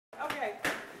Okay.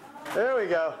 There we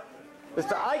go.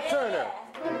 Mr. Ike Turner.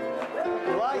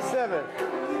 July 7th,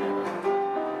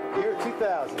 year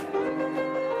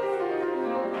 2000.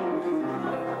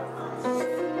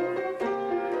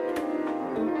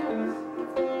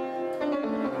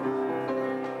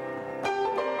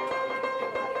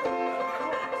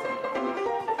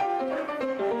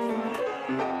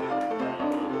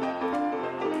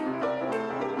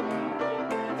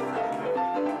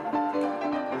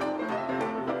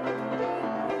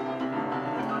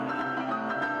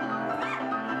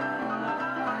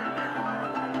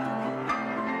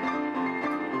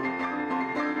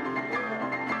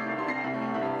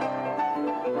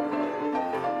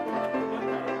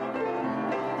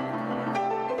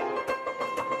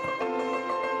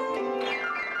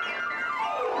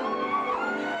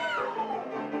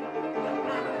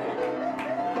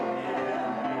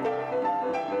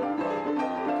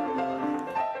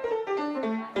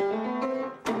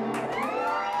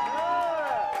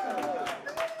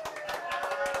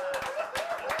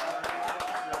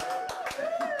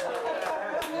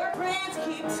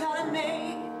 Keep telling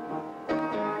me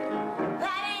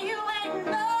that you ain't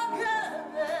no good,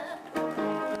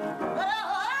 but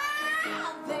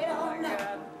oh, they don't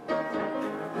know.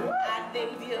 I'd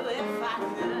leave you if I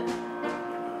could.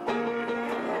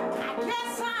 I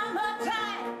guess I'm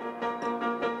uptight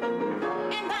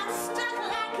and I'm stuck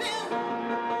like glue,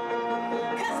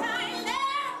 'cause I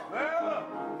never,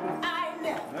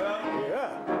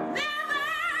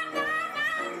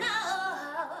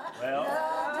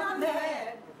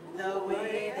 the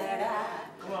way that I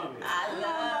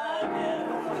love you.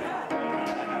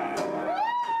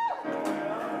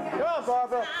 Come on,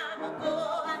 Barbara.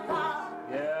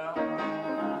 Yeah.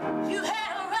 You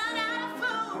had a run out of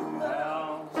food.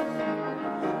 Well.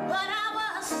 But I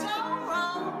was so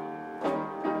wrong.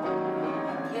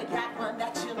 You got one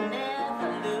that you'll never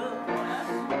lose.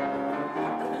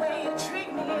 The way you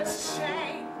treat me is a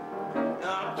shame. No,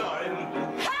 I'm sorry.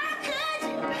 How could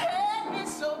you hurt me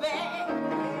so bad?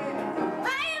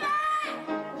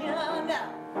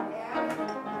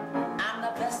 I'm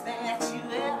the best thing that you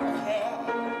ever had.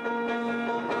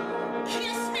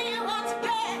 Kiss me once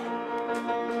again.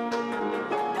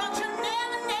 Don't you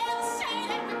never, never say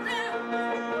that we're through.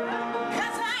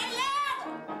 'Cause I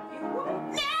never,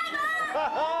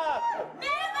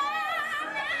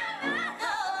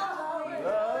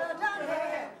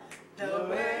 the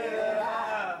way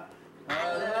that I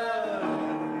love you.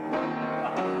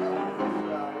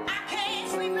 I can't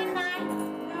sleep at night.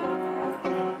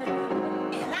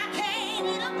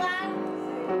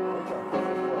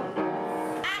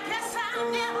 I guess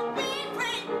I'll never be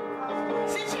free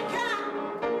since you got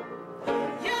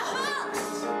your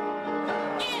hooks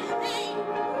in me.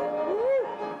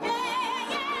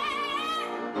 Yeah, yeah,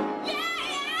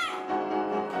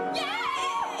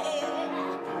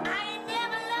 yeah. I ain't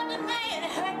never loved a man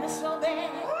that hurt me so bad.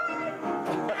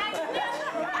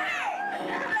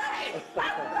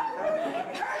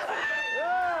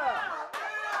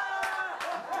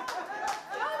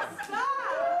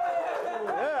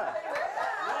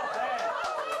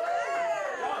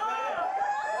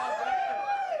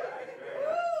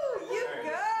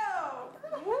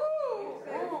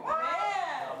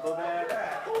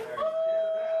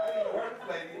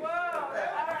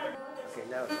 Okay,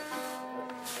 now.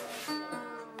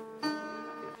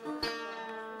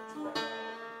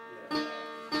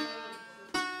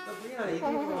 Briana, you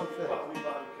can't go on film.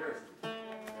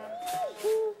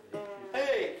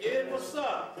 Hey, kid, what's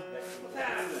up? What's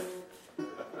happening?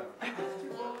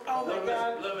 Oh my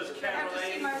God. Little Miss I have to see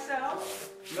Camera myself.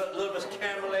 Lady. Little Miss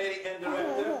Camera Lady and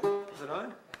director. Is it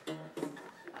on?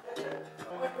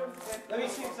 Let me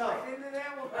see something.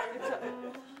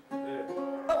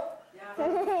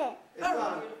 It's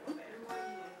on.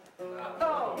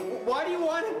 Oh. Why do you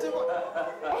want him to?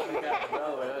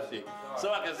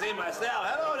 So I can see myself.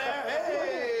 Hello there.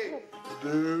 Hey.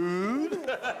 Dude.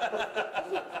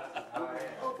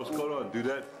 What's going on? Do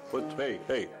that? What? Hey,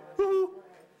 hey. Woohoo.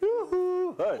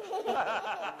 Woohoo. Hey.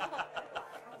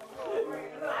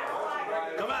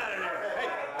 Come out of there. Hey,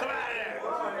 come out of there.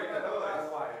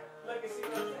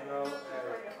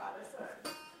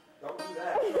 Don't do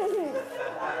that.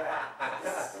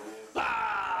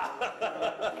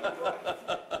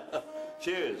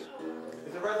 Cheers.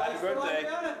 Is the red light still on,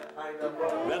 Briana?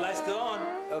 Red light's still on.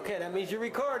 Okay, that means you're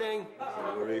recording.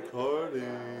 You're recording.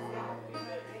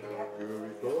 You're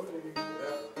recording. You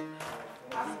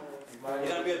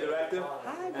gonna be a director?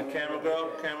 And camera girl,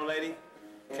 camera lady,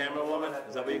 camera woman?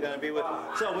 Is that what you're gonna be with?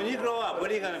 So when you grow up, what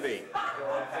are you gonna be?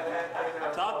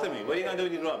 Talk to me. What are you gonna do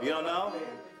when you grow up? You don't know?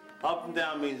 Up and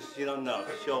down means you don't know.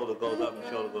 Shoulder goes up and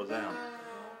shoulder goes down.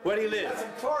 Where do you live? That's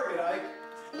a target, Ike.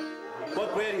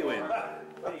 What grade are you in?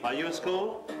 Are you in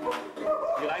school? Do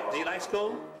you like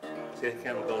school? See, the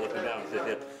camera go looking down.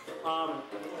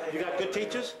 You got good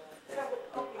teachers?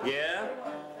 Yeah?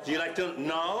 Do you like to?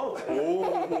 No?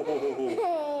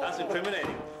 Oh, that's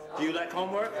incriminating. Do you like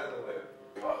homework?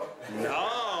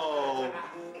 No.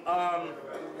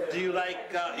 Do you like?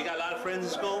 You got a lot of friends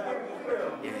in school?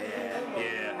 Yeah.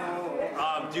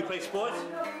 Do you play sports?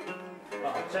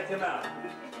 Check him out.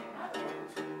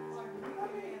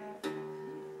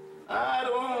 I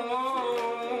don't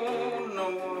want no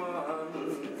one.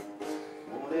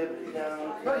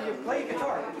 No, you play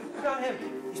guitar. Look at him.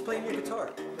 He's playing your guitar.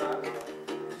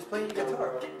 He's playing your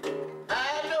guitar.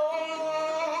 I don't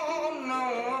want no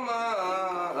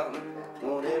woman.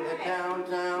 Want every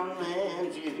downtown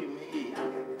man to me.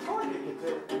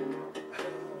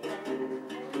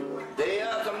 They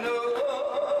are some no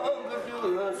good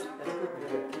doers.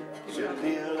 Should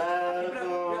be alive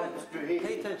on the street.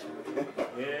 Pay attention.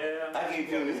 Yeah. IKE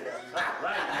Turner. That's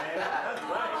right, man. That's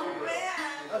right. Oh, man.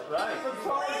 That's right.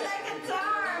 Play that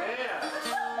guitar. Yeah.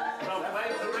 So play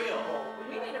for real.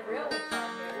 We need a real guitar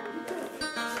here.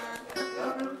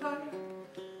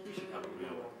 You should have a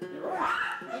real one.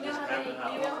 You know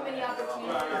how many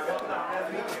opportunities?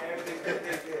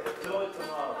 Do it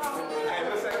tomorrow. Hey,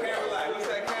 what's that camera like? What's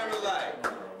that camera like?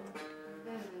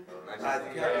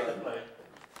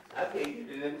 I think you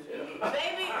didn't tell.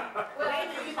 Baby, you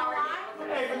know why?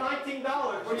 Hey, for $19,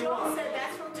 what do you Joel want? said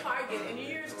that's from Target, and you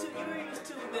were used to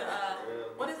the,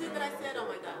 what is it that I said? Oh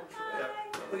my God.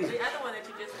 The other one that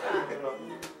you just bought.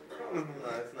 No,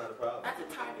 it's not a problem. That's a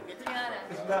Target guitar. Briana.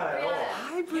 It's not at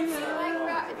all. Do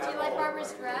you like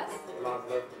Barbara's dress?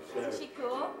 Isn't she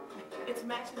cool? It's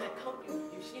matching that coat you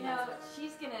You know,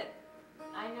 she's gonna,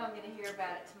 I know I'm gonna hear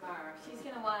about it tomorrow. She's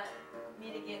gonna want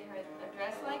me to get her a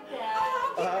dress like that.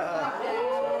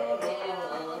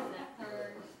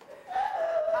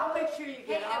 I'll make sure you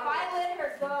Hey, if I let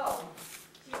her go,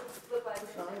 she would look like I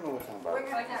don't know what I'm talking about.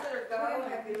 if I just let her go.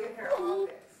 have to get her all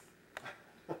this.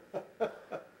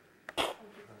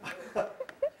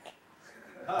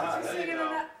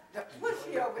 What's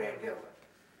she over there doing?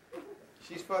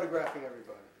 She's photographing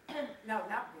everybody. No,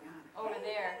 not Briana. Over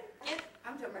there.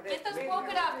 I'm talking about Get that those big polka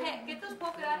girl. dot pants. Get those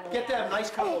polka dot. Get that nice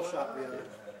couple shot, Brianna.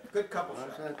 Good couple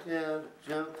What's shot. that?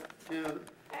 Jump,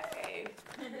 Hey.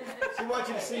 She wants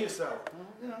you to see yourself.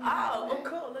 Oh,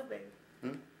 cool. Look, baby.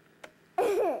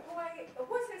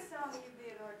 What's that song you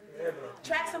did, Audrey?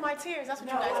 Tracks of My Tears. That's what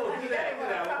you guys Do want. that. Do that.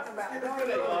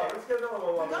 Let's get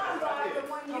another one. The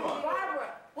one you did. Barbara.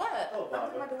 What? Oh,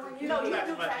 Barbara. No, you Tracks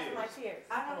do of My Tracks of Tears. My Tears.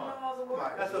 I don't know all the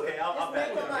words. That's okay. I'll Just back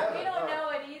make you them up. up. We don't know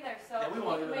it either, so Yeah, we we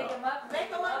won't can even make know. them up. Make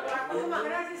them up, Barbara. Come on.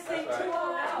 Can I just sing That's two right. on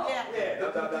out? Yeah. Yeah,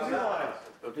 Don't Don't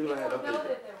do We that. won't know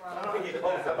that they're wrong. I'm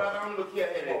looking at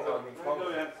it. Go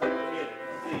ahead. See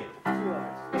it.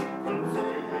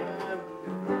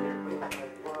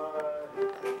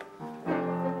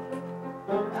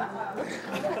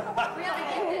 Really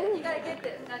get this. You gotta get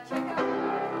this. Now check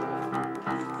out.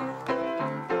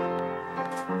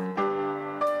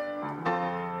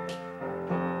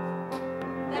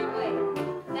 That way.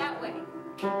 That way.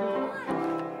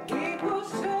 People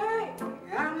say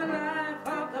I'm the life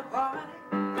of the party.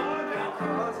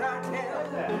 Because I tell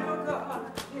them you're God.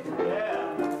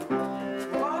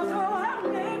 Yeah. Although I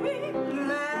may be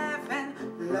laughing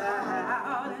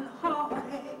loud and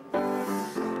hearty,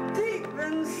 deep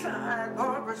inside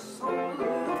Barbara's soul,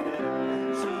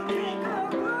 she take a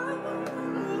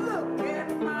look at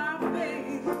my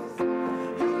face.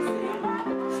 You see my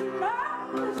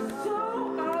smile is so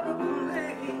out of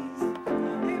place.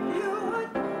 If you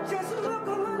would just look a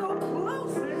little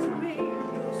closer to me,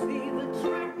 you'll see the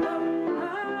track of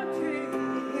my tears.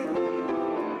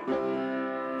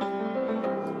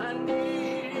 I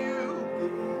need you.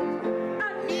 I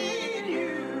need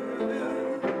you.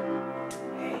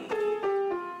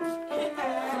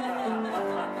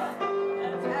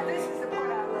 Now this is the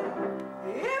part I love.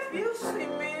 If you see